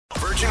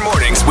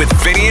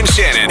with Vinny and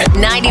Shannon.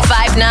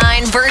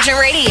 95.9 Virgin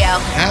Radio.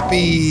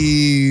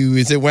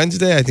 Is it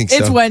Wednesday? I think so.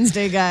 It's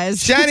Wednesday,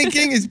 guys. Shannon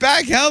King is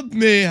back. Help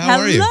me. How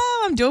are you?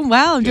 Hello. I'm doing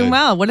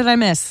well. What did I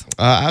miss?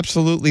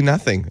 Absolutely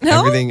nothing.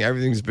 No?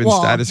 Everything's been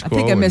status quo.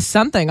 I think I missed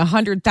something.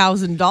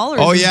 $100,000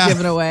 was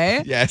given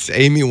away. Yes,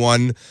 Amy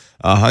won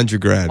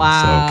 $100,000.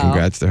 Wow. So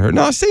congrats to her.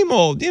 No, same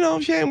old.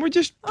 Shan, we're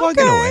just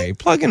plugging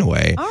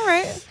away. All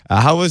right.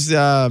 How was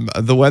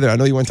the weather? I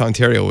know you went to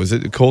Ontario. Was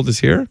it cold as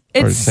here?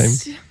 Or the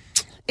same?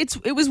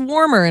 It was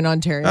warmer in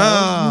Ontario.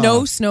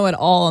 No snow at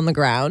all on the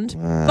ground.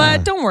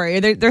 But don't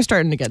worry, they're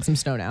starting to get some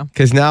snow now.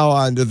 Because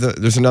now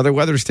there's another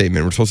weather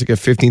statement. We're supposed to get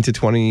 15 to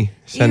 20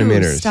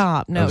 centimeters. Ew,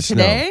 stop. No, of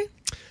today?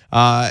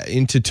 Snow.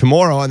 Into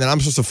tomorrow, and then I'm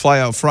supposed to fly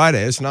out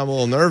Friday, so now I'm a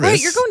little nervous.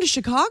 Wait, you're going to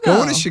Chicago.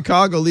 Going to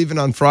Chicago, leaving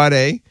on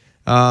Friday.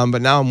 But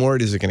now I'm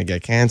worried, is it going to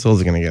get canceled?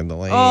 Is it going to get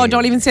delayed? Oh,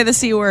 don't even say the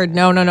C word.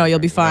 No, you'll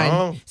be fine.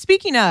 No?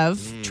 Speaking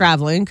of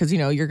traveling, because,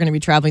 you're going to be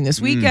traveling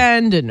this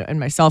weekend and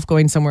myself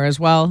going somewhere as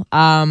well.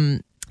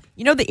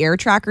 The air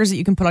trackers that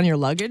you can put on your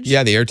luggage?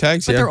 Yeah, the air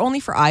tags, But they're only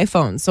for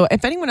iPhones. So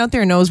if anyone out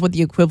there knows what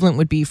the equivalent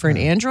would be for an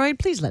Android,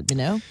 please let me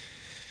know.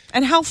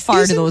 And how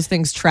far do those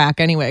things track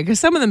anyway?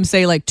 Because some of them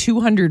say like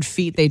 200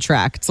 feet they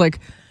track. It's like,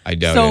 I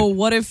doubt so it.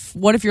 what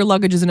if your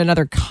luggage is in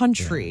another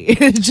country?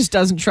 It just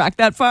doesn't track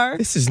that far?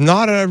 This is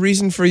not a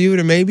reason for you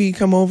to maybe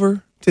come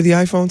over to the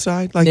iPhone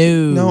side?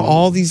 No.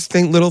 All these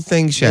little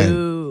things, Shan.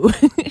 No.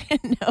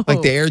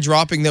 Like the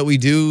airdropping that we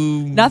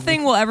do.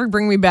 Nothing will ever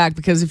bring me back,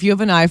 because if you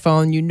have an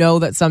iPhone, you know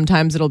that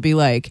sometimes it'll be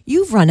like,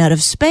 you've run out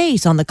of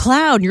space on the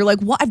cloud. And you're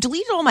like, what? I've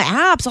deleted all my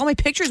apps, all my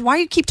pictures. Why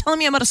do you keep telling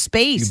me I'm out of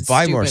space? You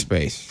buy more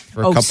space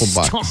for a couple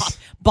stop. bucks.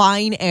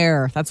 Buying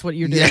air. That's what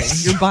you're doing.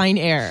 Yes. You're buying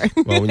air.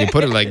 Well, when you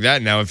put it like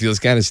that now, it feels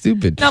kind of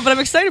stupid. No, but I'm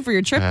excited for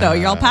your trip, though.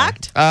 You're all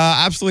packed?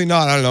 Absolutely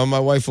not. I don't know. My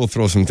wife will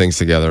throw some things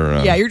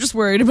together. Yeah, you're just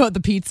worried about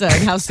the pizza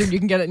and how soon you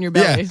can get it in your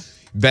belly. Yeah.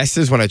 Best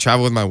is when I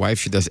travel with my wife,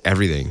 she does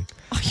everything.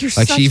 Oh, you're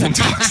Like such she even a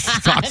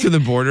talks to the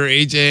border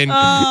agent.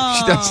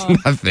 She does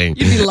nothing.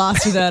 You'd be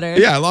lost without her.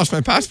 Yeah, I lost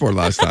my passport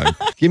last time.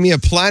 Give me a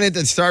planet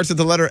that starts with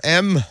the letter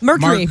M.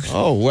 Mercury.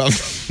 Oh, well,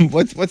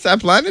 what's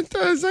that planet,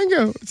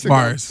 Zengo?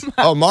 Mars.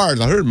 Oh,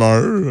 Mars. I heard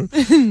Mars.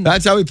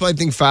 That's how we play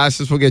Think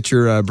Fastest. We'll get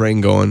your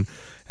brain going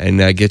and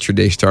get your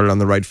day started on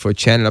the right foot.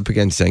 Shannon up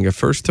against Zenga.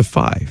 First to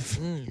 5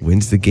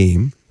 wins the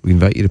game. We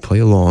invite you to play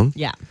along.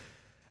 Yeah.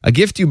 A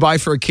gift you buy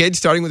for a kid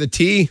starting with a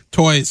T.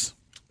 Toys.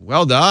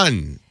 Well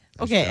done.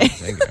 Okay. I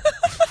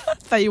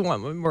thought you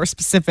want more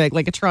specific,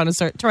 like a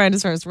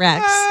Tyrannosaurus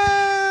Rex.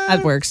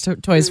 That works.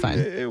 Toy's fine.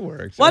 It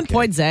works. 1 Okay.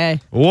 point, Zay.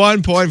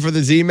 1 point for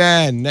the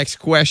Z-Man. Next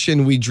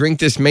question. We drink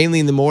this mainly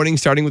in the morning,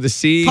 starting with a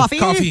C.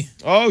 Coffee.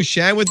 Oh,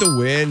 Shan with the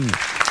win.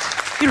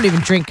 You don't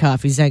even drink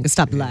coffee, Zanga.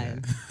 Stop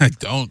lying. I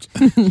don't.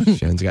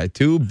 Shan's got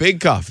 2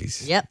 big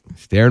coffees. Yep.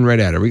 Staring right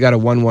at her. We got a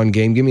 1-1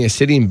 game. Give me a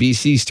city in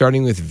BC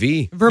starting with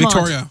V. Vermont.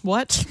 Victoria.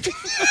 What?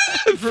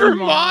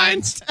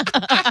 Vermont.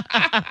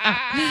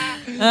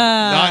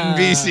 Not in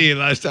BC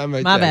last time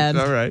I My checked. bad.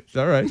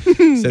 All right.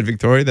 Said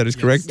Victoria. That is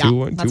correct. Yeah,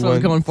 2-1. that's what I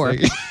was going for.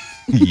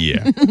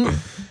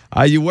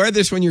 Yeah. You wear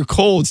this when you're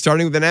cold,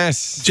 starting with an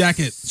S.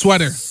 Jacket.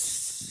 Sweater.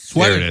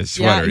 There it is.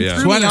 Sweater, he yeah.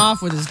 threw me Sweater.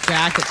 off with his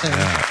jacket thing.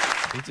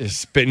 He's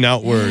just spitting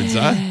out words,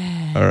 huh?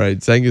 All right.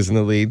 Zenga's in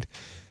the lead.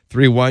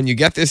 3-1. You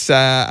get this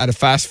at a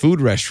fast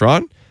food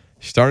restaurant,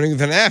 starting with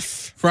an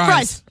F.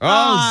 Fries.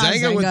 Oh,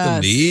 Zenga with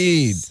the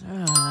lead.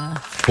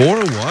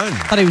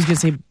 4-1. Thought he was going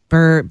to say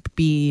burger.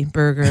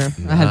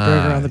 I had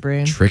burger on the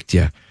brain. Tricked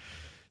you.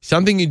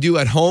 Something you do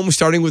at home,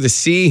 starting with a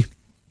C.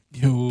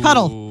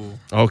 Cuddle.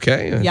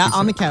 Okay. Yeah,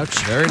 on the couch.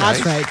 Very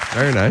nice. That's right.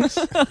 Very nice.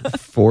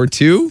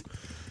 4-2.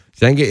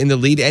 Zenga in the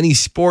lead. Any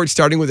sport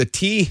starting with a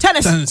T.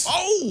 Tennis.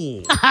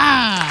 Oh!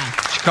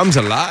 She comes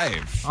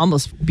alive.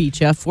 Almost beat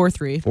you.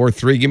 4-3.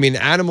 4-3. Give me an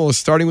animal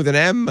starting with an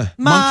M.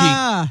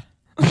 Ma.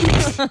 And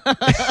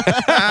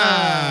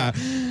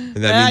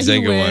that means he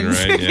Zenga won,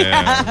 wins. right?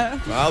 Yeah.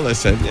 Well,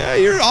 listen. Yeah,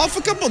 you're off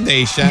a couple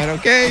days, Shan,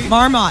 okay?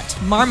 Marmot.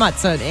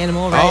 Marmot's an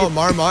animal, right? Oh,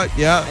 Marmot.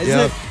 Yeah. Is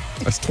yeah. it?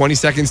 That's 20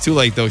 seconds too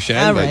late, though,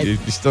 Shan. All But right. you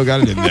still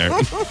got it in there.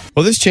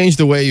 Well, this changed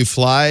the way you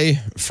fly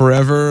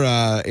forever.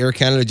 Air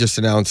Canada just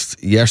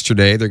announced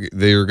yesterday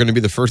they're going to be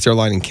the first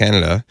airline in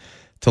Canada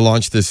to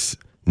launch this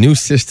new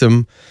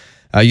system.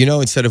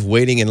 Instead of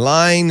waiting in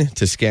line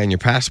to scan your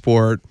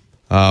passport,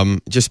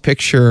 just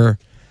picture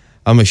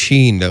a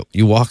machine that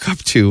you walk up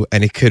to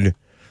and it could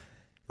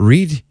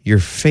read your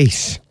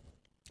face.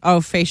 Oh,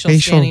 facial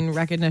scanning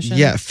recognition?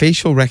 Yeah,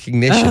 facial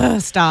recognition.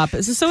 Stop.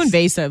 This is so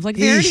invasive. Like,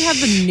 they already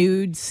have the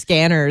nude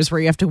scanners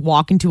where you have to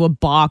walk into a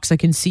box that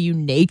can see you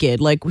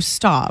naked. Like,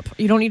 stop.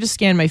 You don't need to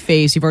scan my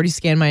face. You've already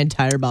scanned my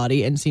entire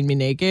body and seen me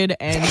naked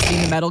and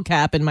seen the metal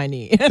cap in my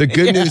knee. The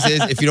good news is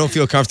if you don't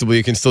feel comfortable,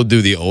 you can still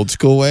do the old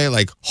school way.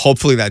 Like,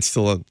 hopefully that's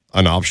still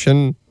an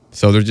option.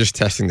 So they're just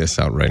testing this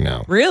out right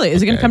now. Really?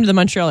 Is it going to come to the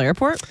Montreal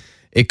airport?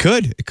 It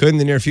could in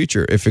the near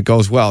future if it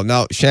goes well.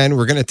 Now, Shan,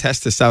 we're going to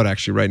test this out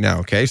actually right now,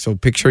 okay? So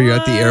picture you're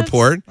at the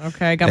airport.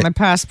 Okay, I got my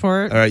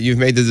passport. All right, you've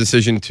made the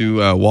decision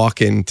to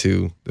walk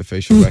into the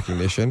facial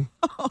recognition.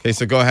 Okay,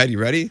 so go ahead. You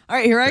ready? All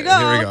right, here I go.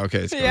 Here we go.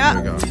 Okay, let's go.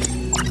 Yeah. Here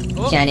we go.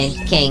 Shannon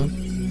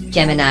King,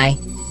 Gemini,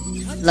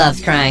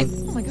 loves crime.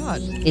 Oh my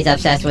god. He's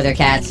obsessed with her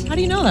cats. How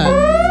do you know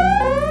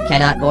that?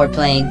 Cannot board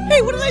plane.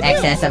 Hey, what did I do?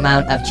 Excess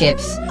amount of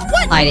chips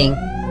What? hiding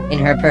in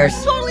her purse.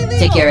 Totally legal.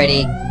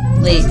 Security,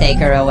 please take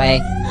her away.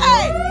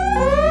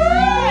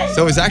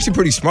 So it's actually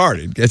pretty smart.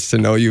 It gets to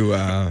know you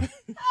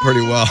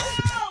pretty well.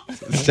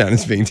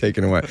 Shannon's being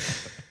taken away.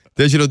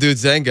 Digital dude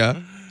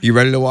Zenga, you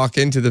ready to walk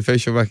into the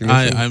facial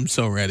recognition? I'm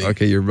so ready.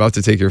 Okay, you're about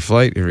to take your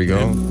flight. Here we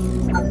go.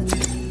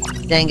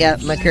 Zenga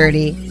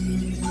McCurdy,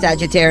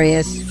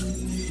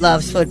 Sagittarius,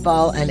 loves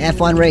football and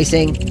F1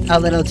 racing a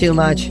little too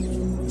much,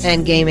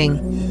 and gaming.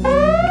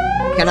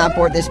 Cannot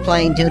board this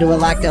plane due to a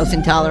lactose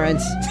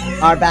intolerance.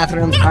 Our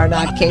bathrooms are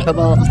not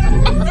capable.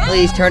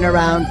 Please turn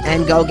around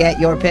and go get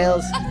your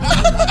pills.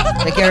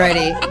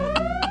 Security.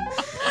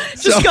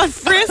 Just got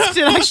frisked.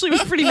 It actually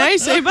was pretty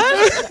nice, eh,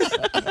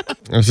 bud?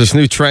 There's this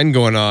new trend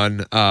going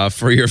on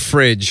for your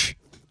fridge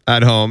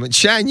at home. And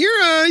Shan,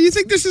 you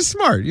think this is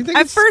smart? You think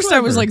At it's first, I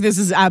was clever. like, "This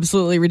is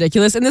absolutely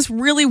ridiculous," and this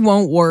really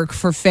won't work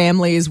for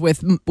families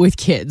with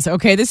kids.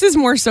 Okay, this is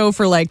more so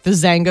for like the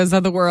Zangas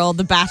of the world,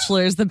 the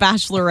bachelors, the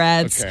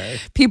bachelorettes, Okay.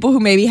 people who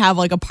maybe have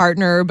like a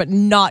partner but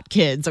not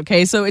kids.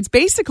 Okay, so it's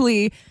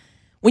basically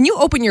when you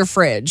open your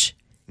fridge,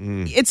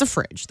 it's a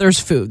fridge. There's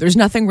food. There's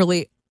nothing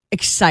really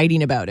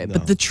exciting about it.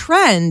 But the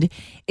trend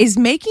is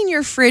making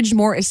your fridge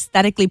more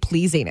aesthetically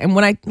pleasing. And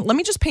let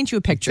me just paint you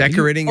a picture.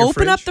 Decorating You your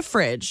open up fridge? the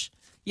fridge.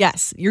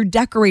 Yes, you're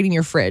decorating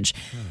your fridge.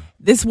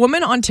 This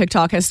woman on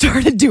TikTok has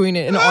started doing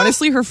it, and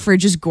honestly, her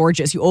fridge is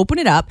gorgeous. You open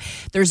it up,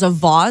 there's a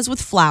vase with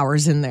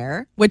flowers in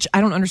there, which I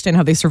don't understand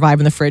how they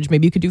survive in the fridge.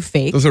 Maybe you could do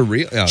fake. Those are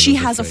real. Yeah, She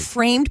those are has a fake.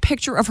 framed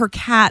picture of her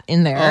cat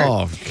in there.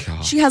 Oh,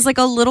 God. She has like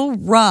a little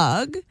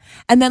rug,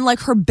 and then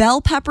like her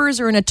bell peppers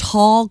are in a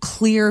tall,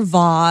 clear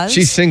vase.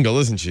 She's single,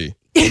 isn't she?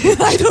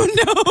 I don't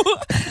know.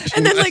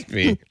 And then must like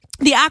be.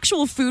 the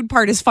actual food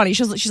part is funny.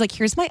 She's like,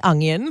 here's my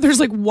onion.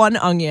 There's like one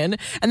onion,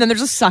 and then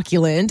there's a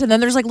succulent, and then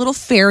there's like little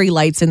fairy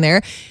lights in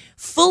there.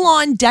 Full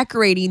on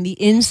decorating the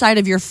inside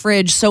of your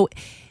fridge. So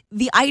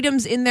the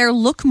items in there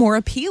look more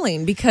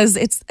appealing because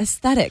it's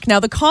aesthetic. Now,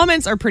 the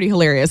comments are pretty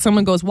hilarious.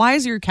 Someone goes, "Why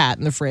is your cat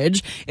in the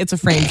fridge?" It's a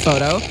framed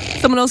photo.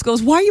 Someone else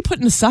goes, "Why are you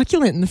putting a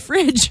succulent in the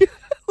fridge?"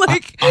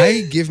 Like,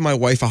 I give my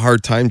wife a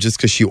hard time just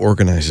because she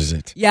organizes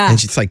it. Yeah.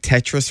 And it's like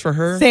Tetris for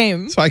her.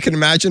 Same. So I can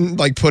imagine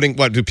like putting,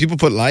 do people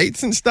put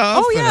lights and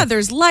stuff? oh yeah,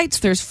 there's lights,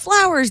 there's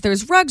flowers,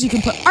 there's rugs. You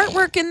can put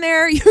artwork in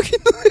there. You can.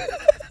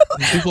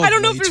 People I don't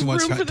have know way if there's too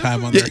much room for the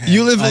time on food. their hands.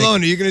 You live Like,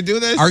 alone. Are you going to do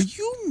this? Are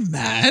you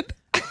mad?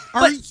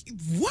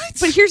 What?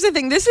 But here's the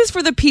thing. This is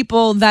for the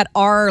people that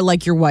are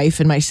like your wife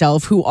and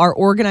myself, who are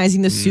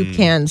organizing the soup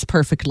cans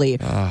perfectly,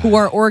 who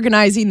are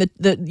organizing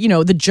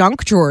the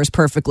junk drawers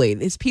perfectly.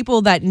 It's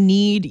people that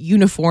need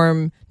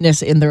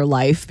uniformness in their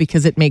life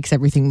because it makes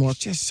everything more.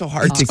 Just so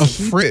hard to a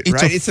keep fridge. it,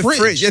 right? It's a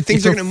fridge. Yeah, things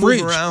It's are a going to move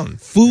fridge.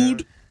 around.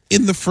 Food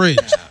in the fridge,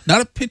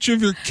 not a picture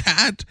of your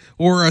cat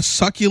or a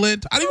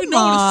succulent. I don't even know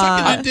what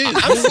a succulent is.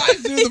 What size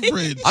is in the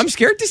fridge? I'm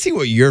scared to see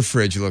what your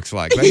fridge looks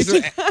like. Like, is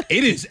there-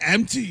 It is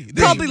empty.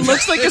 Probably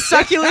looks like a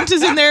succulent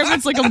is in there, but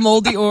it's like a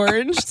moldy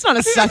orange. It's not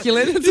a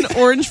succulent. It's an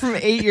orange from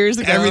 8 years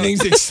ago.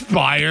 everything's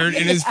expired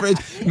in his fridge.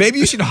 Maybe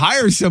you should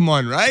hire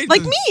someone, right?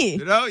 Like me.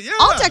 You know, yeah.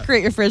 I'll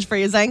decorate your fridge for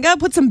you, Zenga.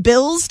 Put some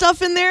Bills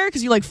stuff in there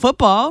because you like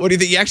football. What do you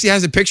think? He actually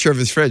has a picture of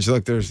his fridge.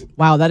 Look, there's.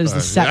 Wow, that is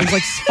the set. There's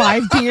like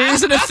 5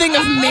 beers and a thing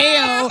of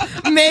mayo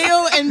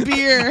and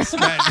beer.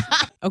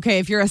 Okay,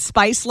 if you're a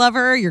spice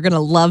lover, you're going to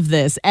love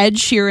this. Ed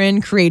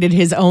Sheeran created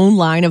his own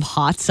line of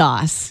hot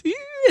sauce.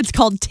 It's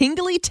called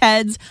Tingly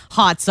Ted's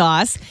Hot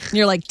Sauce. And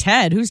you're like,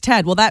 Ted? Who's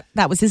Ted? Well, that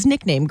was his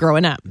nickname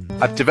growing up.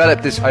 I've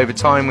developed this over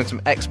time with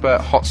some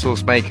expert hot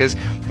sauce makers.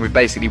 We've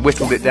basically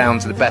whittled it down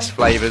to the best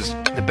flavours,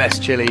 the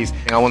best chilies.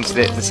 I wanted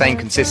it the same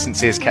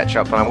consistency as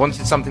ketchup, and I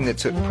wanted something that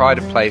took pride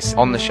of place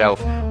on the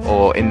shelf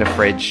or in the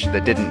fridge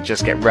that didn't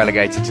just get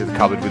relegated to the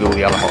cupboard with all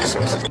the other hot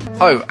sauces.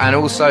 Oh, and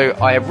also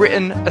I have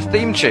written a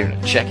theme tune.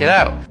 Check it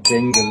out.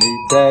 Tingly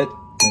Ted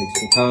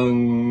makes the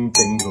tongue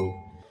tingle.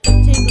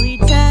 Tingly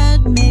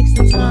Ted makes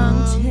the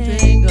tongue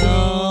tingle.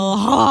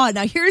 Oh,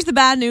 now here's the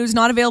bad news.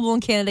 Not available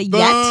in Canada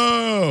yet.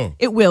 Oh!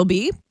 It will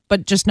be,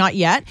 but just not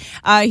yet.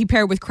 He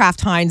paired with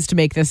Kraft Heinz to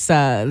make this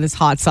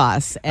hot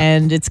sauce,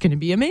 and it's going to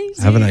be amazing.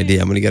 I have an idea.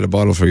 I'm going to get a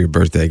bottle for your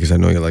birthday because I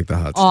know you like the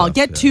hot Oh, stuff. I'll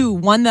get 2.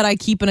 One that I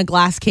keep in a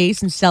glass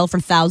case and sell for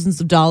thousands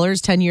of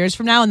dollars 10 years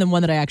from now, and then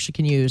one that I actually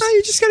can use. No,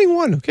 you're just getting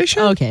one. Okay,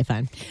 sure. Okay,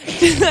 fine.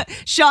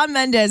 Shawn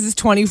Mendes is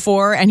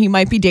 24, and he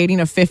might be dating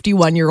a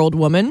 51-year-old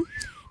woman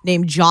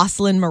named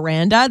Jocelyn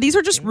Miranda. These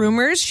are just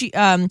rumors.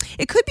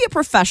 It could be a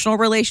professional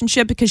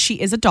relationship because she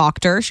is a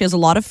doctor. She has a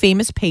lot of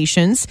famous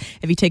patients.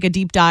 If you take a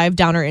deep dive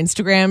down her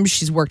Instagram,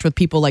 she's worked with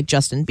people like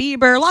Justin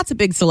Bieber, lots of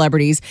big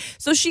celebrities.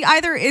 So she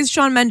either is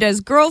Shawn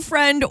Mendes'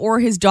 girlfriend or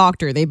his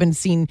doctor. They've been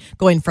seen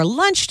going for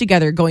lunch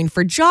together, going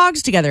for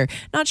jogs together.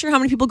 Not sure how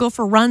many people go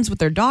for runs with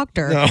their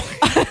doctor. No.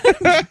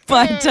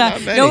 But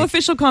Not many. no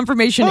official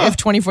confirmation if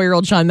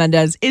 24-year-old Shawn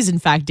Mendes is in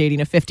fact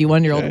dating a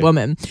 51-year-old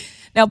woman.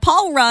 Now,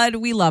 Paul Rudd,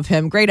 we love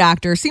him. Great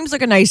actor. Seems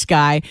like a nice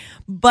guy.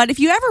 But if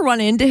you ever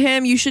run into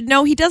him, you should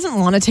know he doesn't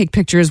want to take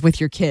pictures with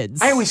your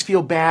kids. I always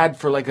feel bad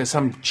for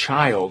some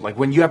child. Like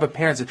when you have a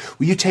parent that says,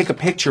 will you take a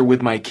picture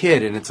with my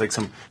kid? And it's like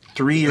some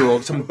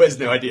 3-year-old, some Who has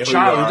no idea who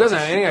child you are. who doesn't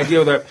have any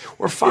idea that,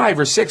 or 5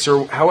 or 6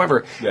 or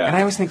however. Yeah. And I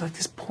always think, like,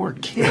 this poor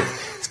kid.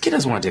 This kid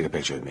doesn't want to take a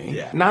picture with me.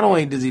 Yeah. Not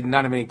only does he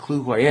not have any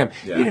clue who I am,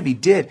 Yeah. even if he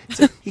did,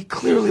 he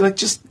clearly,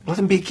 just let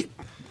him be a kid.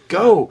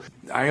 Go.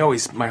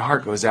 My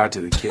heart goes out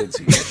to the kids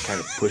who get kind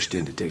of pushed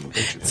into taking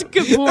pictures.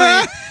 Good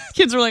point.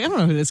 Kids are like, I don't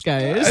know who this guy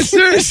is.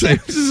 Seriously,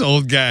 this is an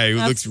old guy who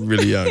looks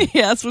really young.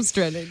 Yeah, that's what's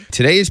trending.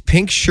 Today is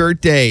Pink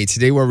Shirt Day.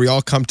 Today where we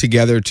all come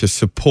together to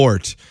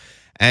support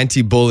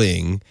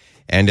anti-bullying.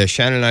 And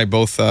Shannon and I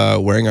both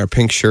wearing our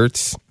pink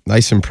shirts,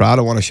 nice and proud.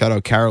 I want to shout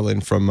out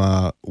Carolyn from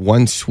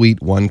One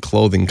Sweet One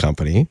Clothing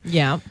Company.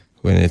 Yeah.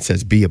 When it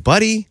says, be a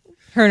buddy.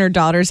 Her and her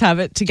daughters have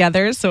it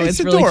together, so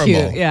it's adorable. really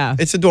cute. Yeah.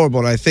 It's adorable.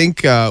 And I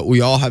think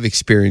we all have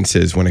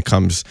experiences when it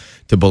comes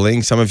to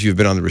bullying. Some of you have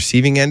been on the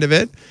receiving end of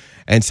it.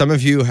 And some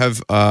of you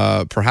have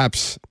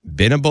perhaps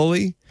been a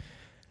bully.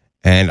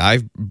 And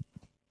I've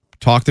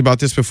talked about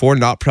this before,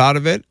 not proud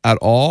of it at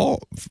all.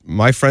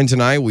 My friends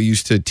and I, we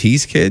used to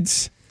tease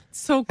kids.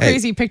 So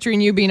crazy picturing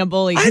you being a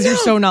bully because you're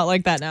so not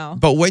like that now.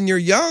 But when you're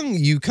young,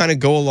 you kind of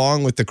go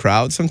along with the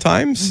crowd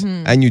sometimes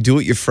Mm-hmm. and you do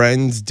what your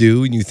friends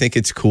do and you think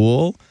it's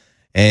cool.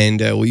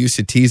 And we used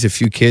to tease a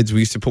few kids. We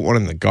used to put one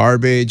in the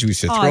garbage. We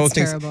used to throw it's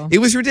things. terrible. It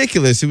was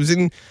ridiculous. It was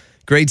in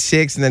grade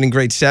 6 and then in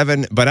grade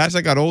 7. But as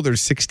I got older,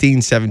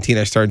 16, 17,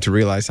 I started to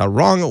realize how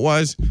wrong it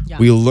was. Yeah.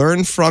 We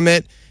learn from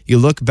it. You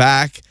look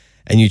back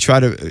and you try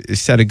to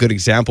set a good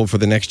example for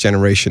the next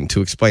generation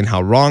to explain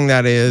how wrong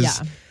that is.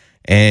 Yeah.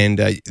 And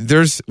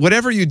there's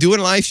whatever you do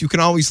in life, you can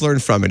always learn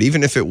from it,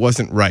 even if it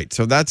wasn't right.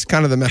 So that's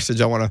kind of the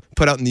message I want to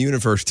put out in the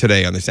universe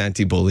today on this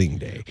anti-bullying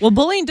day. Well,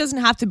 bullying doesn't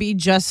have to be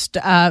just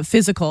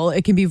physical.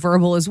 It can be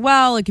verbal as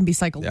well. It can be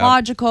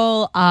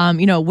psychological.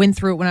 Went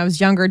through it when I was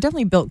younger.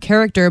 Definitely built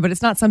character, but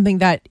it's not something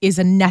that is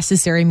a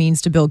necessary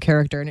means to build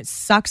character. And it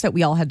sucks that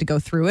we all had to go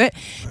through it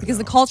because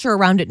the culture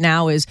around it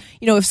now is,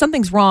 if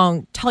something's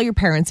wrong, tell your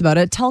parents about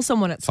it. Tell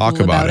someone at school Talk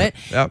about it.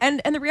 it. Yep.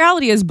 And the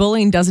reality is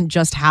bullying doesn't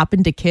just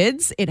happen to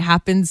kids. It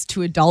happens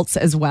to adults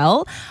as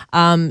well.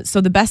 So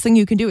the best thing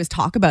you can do is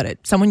talk about it.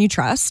 Someone you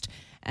trust.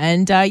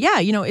 And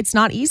it's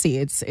not easy.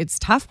 It's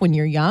tough when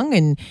you're young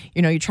and,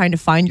 you're trying to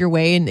find your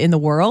way in the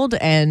world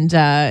and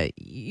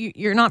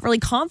you're not really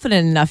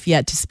confident enough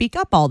yet to speak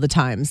up all the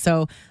time.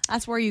 So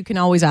that's where you can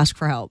always ask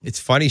for help. It's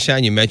funny,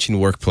 Shan, you mentioned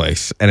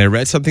workplace. And I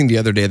read something the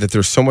other day that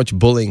there's so much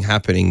bullying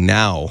happening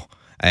now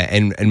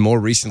and more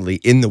recently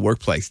in the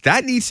workplace.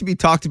 That needs to be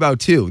talked about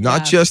too,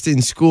 not just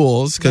in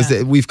schools, because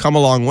we've come a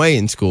long way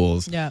in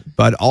schools,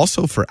 but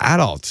also for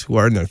adults who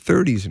are in their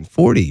 30s and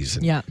 40s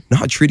and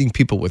not treating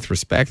people with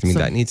respect. I mean,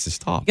 that needs to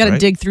stop. You got to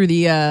dig through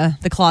the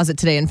closet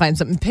today and find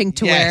something pink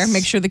to wear.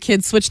 Make sure the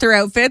kids switch their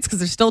outfits because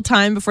there's still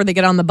time before they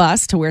get on the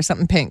bus to wear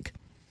something pink.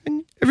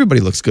 And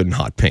everybody looks good in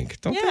hot pink,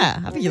 don't they?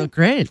 Yeah, I think you look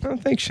great. Oh,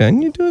 thanks,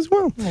 Shan. You do as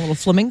well. A little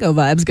flamingo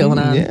vibes going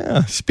on.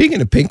 Yeah.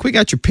 Speaking of pink, we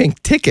got your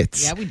pink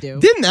tickets. Yeah, we do.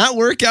 Didn't that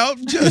work out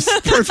just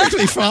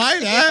perfectly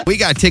fine? Huh? We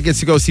got tickets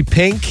to go see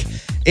Pink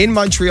in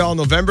Montreal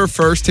November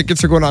 1st.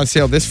 Tickets are going on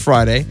sale this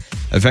Friday.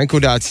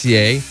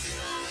 Evenco.ca.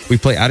 We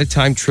play out of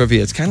time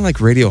trivia. It's kind of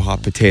like Radio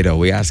Hot Potato.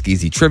 We ask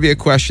easy trivia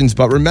questions,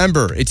 but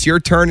remember, it's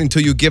your turn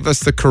until you give us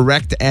the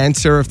correct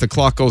answer. If the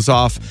clock goes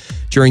off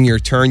during your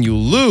turn, you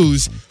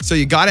lose. So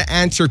you got to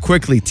answer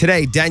quickly.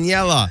 Today,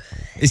 Daniela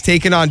is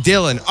taking on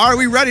Dylan. Are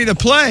we ready to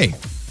play?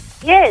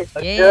 Yes.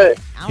 Yeah.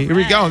 Here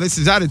we go. This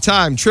is out of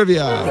time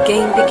trivia. The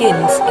game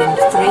begins in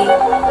 3,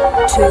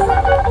 2,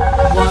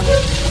 1.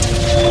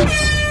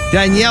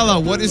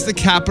 Daniela, what is the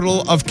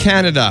capital of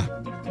Canada?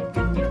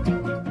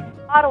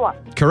 Ottawa.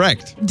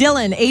 Correct.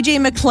 Dylan,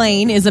 AJ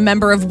McLean is a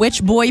member of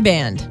which boy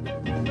band?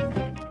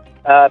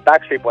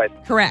 Backstreet Boys.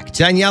 Correct.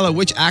 Daniela,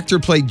 which actor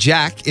played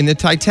Jack in the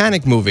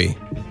Titanic movie?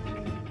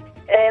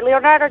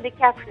 Leonardo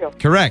DiCaprio.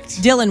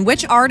 Correct. Dylan,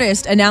 which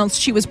artist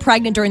announced she was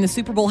pregnant during the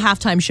Super Bowl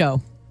halftime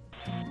show?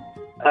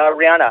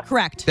 Rihanna.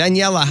 Correct.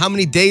 Daniela, how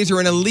many days are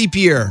in a leap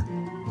year?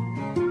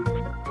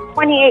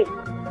 28.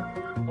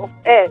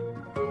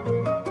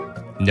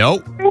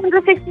 Nope.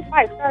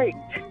 365, sorry.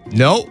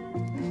 Nope.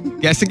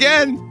 Guess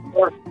again.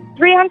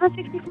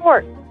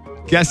 364.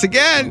 Guess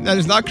again. That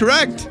is not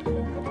correct.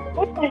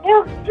 What the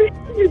hell?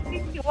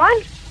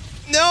 361?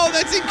 No,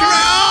 that's incorrect.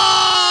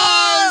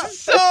 Oh,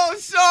 so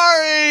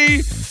sorry.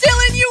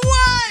 Dylan, you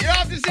won! You're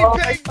off to see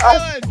Pink,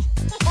 Dylan.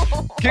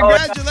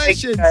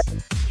 Congratulations.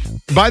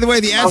 By the way,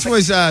 the answer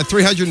was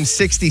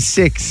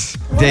 366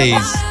 days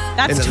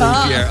That's in the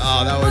tough. leap year.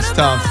 Oh, that was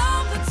tough.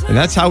 And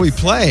that's how we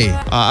play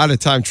out of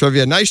time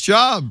trivia. Nice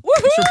job.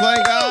 Thanks for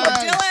playing, guys.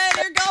 Dylan,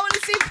 you're going to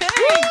see Pink.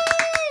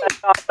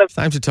 It's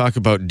time to talk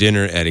about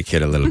dinner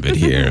etiquette a little bit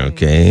here,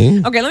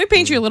 okay? Okay, let me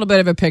paint you a little bit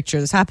of a picture.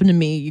 This happened to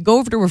me. You go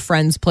over to a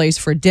friend's place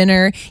for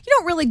dinner. You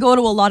don't really go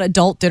to a lot of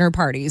adult dinner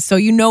parties, so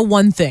you know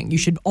one thing. You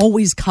should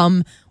always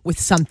come with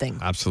something.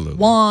 Absolutely.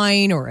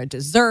 Wine or a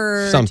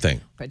dessert.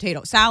 Something.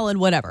 Potato salad,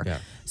 whatever. Yeah.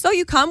 So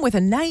you come with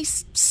a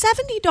nice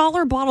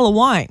 $70 bottle of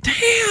wine.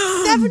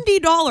 Damn!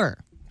 $70.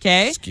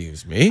 Okay.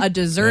 Excuse me. A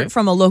dessert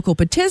from a local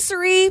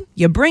patisserie.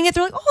 You bring it.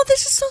 They're like, oh,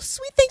 this is so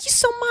sweet. Thank you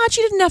so much.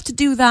 You didn't have to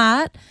do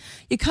that.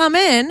 You come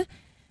in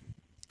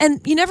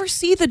and you never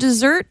see the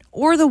dessert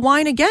or the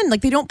wine again.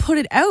 Like, they don't put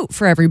it out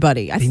for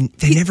everybody.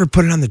 They never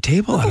put it on the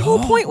table at all. The whole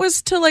point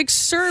was to, like,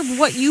 serve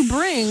what you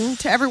bring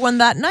to everyone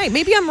that night.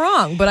 Maybe I'm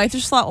wrong, but I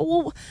just thought, oh,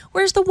 well,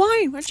 where's the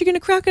wine? Aren't you going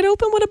to crack it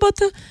open? What about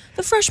the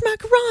fresh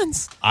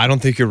macarons? I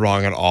don't think you're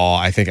wrong at all.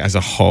 I think as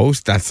a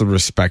host, that's the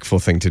respectful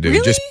thing to do.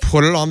 Really? Just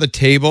put it on the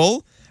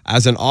table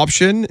as an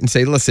option and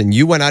say, listen,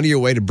 you went out of your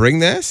way to bring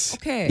this.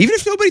 Okay. Even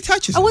if nobody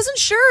touches it. I wasn't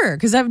sure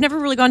because I've never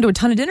really gone to a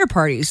ton of dinner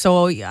parties.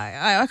 So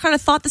I kind of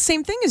thought the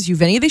same thing as you,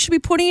 Vinny. They should be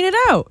putting it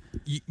out.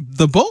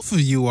 The both of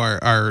you are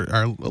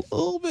a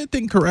little bit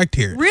incorrect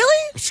here.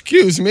 Really?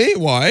 Excuse me?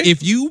 Why?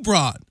 If you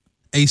brought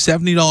a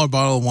 $70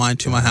 bottle of wine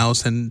to my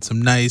house and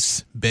some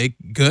nice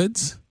baked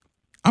goods,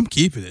 I'm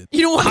keeping it.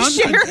 You don't want to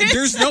share it?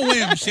 There's no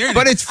way I'm sharing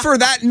But it. it's for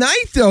that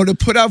night, though, to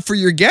put out for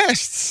your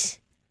guests.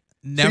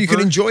 Never. So you can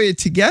enjoy it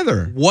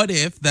together. What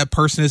if that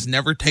person has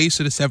never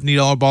tasted a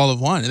 $70 bottle of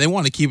wine and they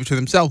want to keep it to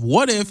themselves?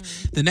 What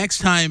if the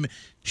next time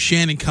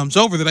Shannon comes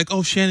over, they're like,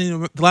 oh,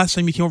 Shannon, the last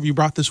time you came over, you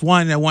brought this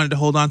wine and I wanted to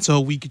hold on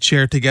so we could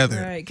share it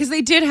together. Right, because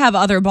they did have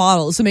other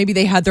bottles. So maybe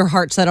they had their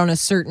heart set on a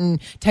certain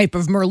type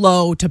of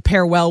Merlot to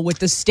pair well with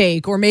the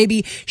steak. Or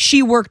maybe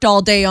she worked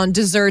all day on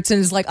desserts and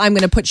is like, I'm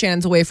going to put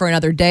Shannon's away for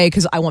another day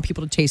because I want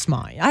people to taste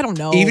mine. I don't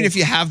know. Even if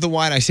you have the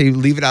wine, I say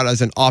leave it out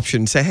as an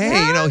option. Say,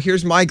 hey,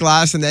 here's my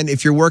glass. And then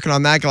if you're working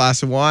on that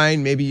glass of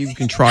wine, maybe you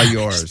can try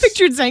yours. Just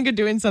pictured Zenka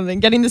doing something,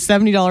 getting the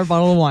 $70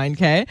 bottle of wine,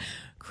 okay?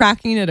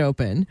 Cracking it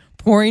open,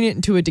 pouring it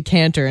into a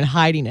decanter and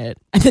hiding it,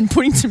 and then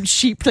putting some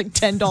cheap, like,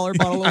 $10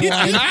 bottle of wine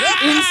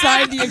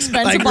inside the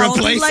expensive Like bottle.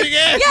 replacing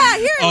it? Yeah,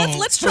 here,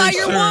 let's try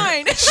your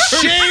wine.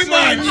 Shame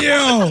on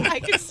you. I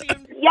can see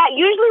him. Yeah,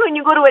 usually when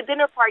you go to a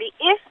dinner party,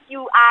 if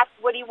you ask,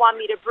 what do you want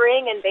me to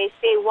bring, and they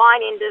say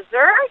wine and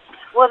dessert,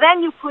 well,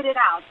 then you put it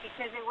out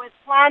because it was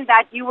planned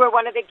that you were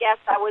one of the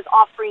guests that was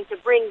offering to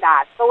bring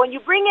that. So when you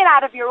bring it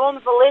out of your own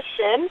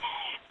volition,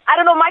 I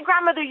don't know, my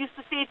grandmother used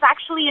to say it's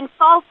actually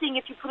insulting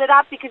if you put it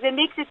up because it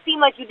makes it seem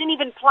like you didn't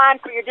even plan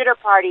for your dinner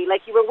party.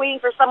 Like you were waiting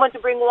for someone to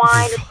bring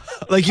wine.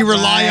 Like you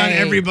rely on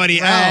everybody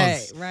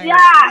else. Right.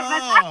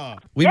 Yeah.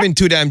 We've been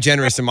too damn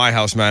generous in my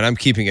house, man. I'm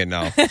keeping it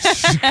now.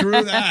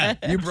 Screw that.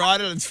 You brought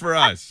it. It's for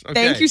us. Okay.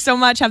 Thank you so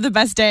much. Have the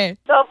best day.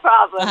 No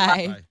problem.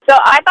 Bye. So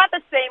I thought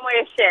the same way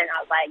as Shannon. I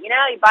was like, you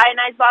buy a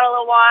nice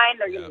bottle of wine,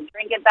 they're going to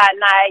drink it that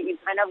night. You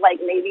kind of like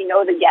maybe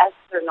know the guests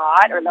or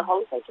not, or the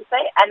host, I should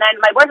say. And then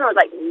my boyfriend was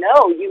like,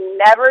 no, you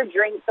never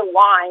drink the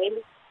wine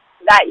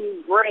that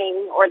you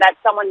bring or that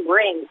someone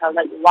brings. I was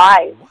like,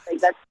 why? Like,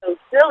 that's so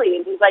silly.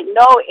 And he's like,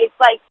 no, it's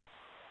like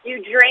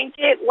you drink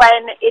it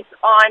when it's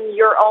on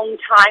your own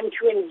time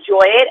to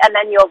enjoy it, and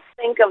then you'll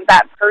think of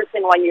that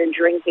person when you're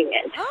drinking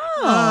it.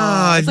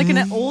 Oh, it's like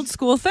an old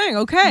school thing.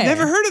 Okay.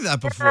 Never heard of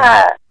that before.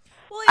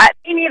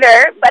 Me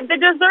neither. But the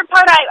dessert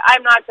part,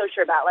 I'm not so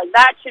sure about. Like,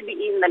 that should be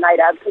eaten the night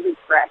of because it's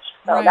fresh.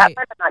 So that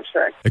part, I'm not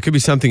sure. There could be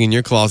something in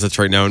your closets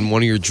right now in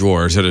one of your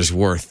drawers that is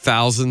worth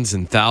thousands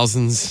and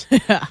thousands,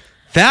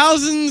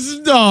 thousands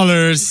of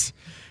dollars.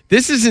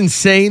 This is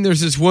insane.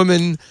 There's this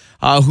woman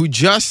who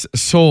just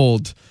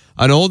sold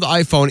an old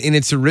iPhone in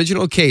its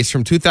original case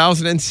from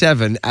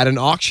 2007 at an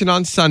auction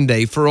on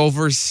Sunday for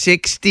over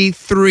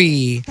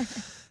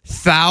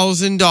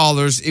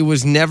 $63,000. It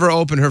was never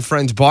open. Her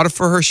friends bought it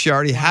for her. She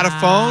already had a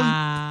phone.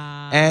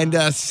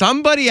 And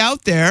somebody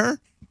out there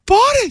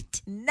bought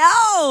it.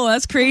 No,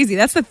 that's crazy.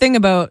 That's the thing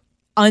about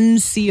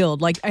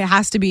unsealed. Like, it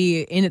has to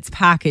be in its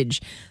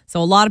package.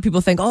 So a lot of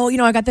people think, oh,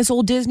 I got this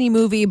old Disney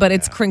movie, but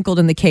it's crinkled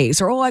in the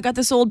case. Or, oh, I got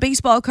this old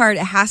baseball card.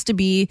 It has to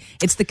be,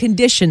 it's the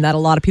condition that a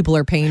lot of people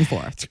are paying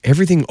for.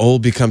 Everything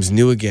old becomes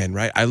new again,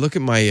 right? I look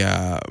at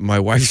my my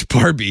wife's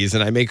Barbies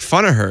and I make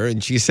fun of her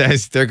and she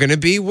says they're going to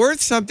be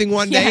worth something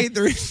one day.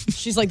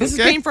 She's like, this is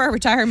paying for our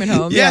retirement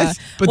home. Yes,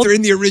 but they're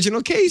in the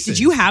original case. Did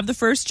you have the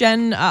first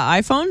gen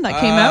iPhone that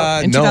came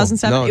out in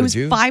 2007? No, it was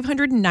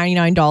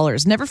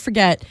 $599. Never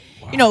forget,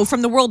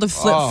 from the world of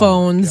flip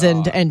phones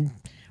and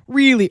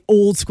really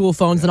old school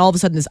phones, and all of a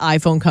sudden this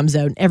iPhone comes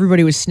out and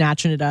everybody was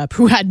snatching it up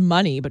who had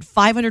money. But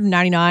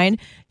 $599,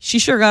 she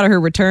sure got her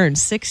return.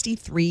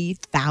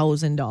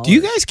 $63,000. Do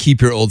you guys keep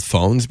your old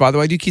phones, by the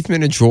way? Do you keep them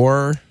in a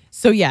drawer?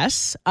 So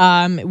yes,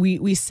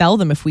 we sell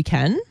them if we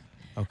can.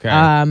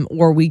 Okay.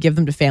 Or we give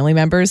them to family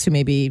members who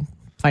maybe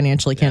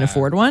financially can't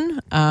afford one.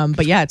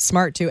 But yeah, it's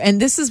smart too.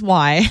 And this is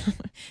why,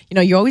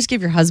 you always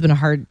give your husband a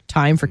hard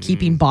time for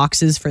keeping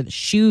boxes for the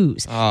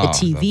shoes, the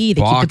TV.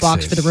 They keep the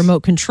box for the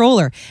remote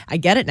controller. I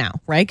get it now,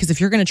 right? Because if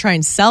you're going to try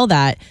and sell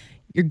that,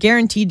 you're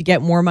guaranteed to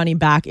get more money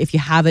back if you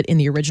have it in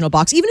the original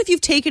box. Even if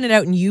you've taken it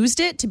out and used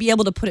it, to be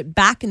able to put it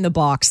back in the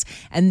box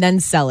and then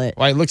sell it.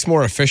 Well, it looks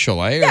more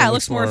official, eh? Yeah, it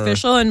looks more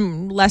official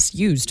and less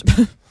used.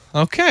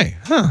 Okay.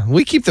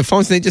 We keep the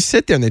phones and they just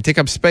sit there and they take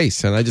up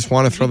space, and I just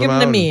want to throw them out.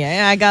 Give them to me.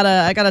 I got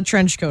a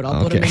trench coat.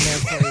 I'll put them in there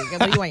for you.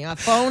 What do you want? You want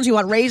phones? You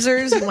want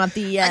razors? You want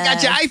the I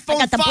got your iPhone I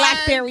got the 5.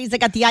 Blackberries. I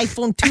got the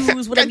iPhone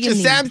 2s. Whatever got your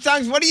you need.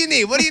 Samsungs. What do you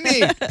need? What do you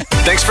need?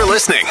 Thanks for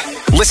listening.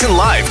 Listen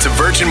live to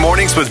Virgin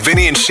Mornings with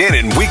Vinny and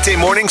Shannon weekday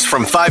mornings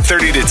from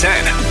 5:30 to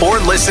 10, or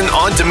listen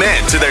on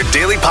demand to their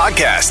daily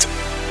podcast.